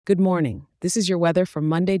Good morning. This is your weather for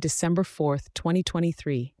Monday, December 4th,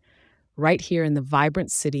 2023, right here in the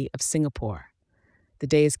vibrant city of Singapore. The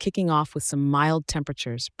day is kicking off with some mild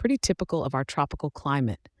temperatures, pretty typical of our tropical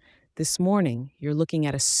climate. This morning, you're looking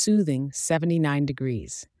at a soothing 79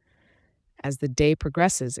 degrees. As the day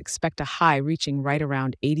progresses, expect a high reaching right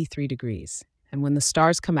around 83 degrees. And when the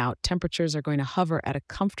stars come out, temperatures are going to hover at a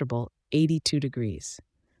comfortable 82 degrees.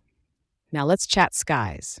 Now let's chat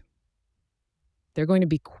skies. They're going to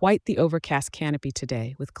be quite the overcast canopy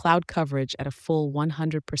today, with cloud coverage at a full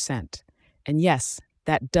 100%. And yes,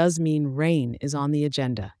 that does mean rain is on the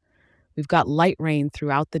agenda. We've got light rain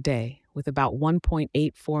throughout the day, with about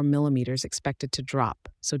 1.84 millimeters expected to drop,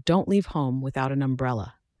 so don't leave home without an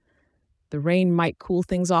umbrella. The rain might cool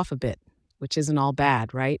things off a bit, which isn't all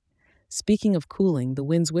bad, right? Speaking of cooling, the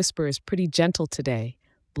wind's whisper is pretty gentle today,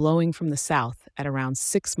 blowing from the south at around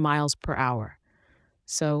 6 miles per hour.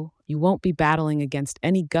 So you won't be battling against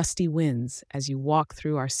any gusty winds as you walk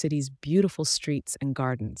through our city's beautiful streets and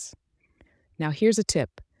gardens. Now, here's a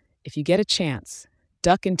tip. If you get a chance,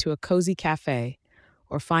 duck into a cozy cafe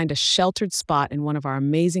or find a sheltered spot in one of our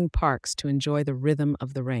amazing parks to enjoy the rhythm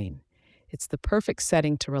of the rain. It's the perfect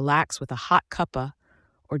setting to relax with a hot cuppa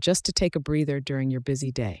or just to take a breather during your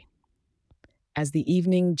busy day. As the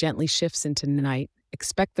evening gently shifts into night,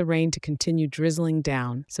 expect the rain to continue drizzling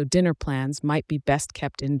down, so dinner plans might be best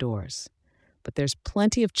kept indoors. But there's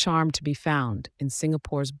plenty of charm to be found in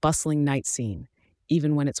Singapore's bustling night scene,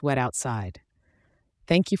 even when it's wet outside.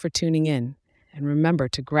 Thank you for tuning in, and remember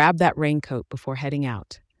to grab that raincoat before heading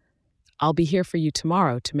out. I'll be here for you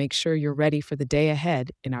tomorrow to make sure you're ready for the day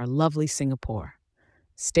ahead in our lovely Singapore.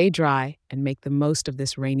 Stay dry and make the most of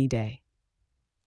this rainy day.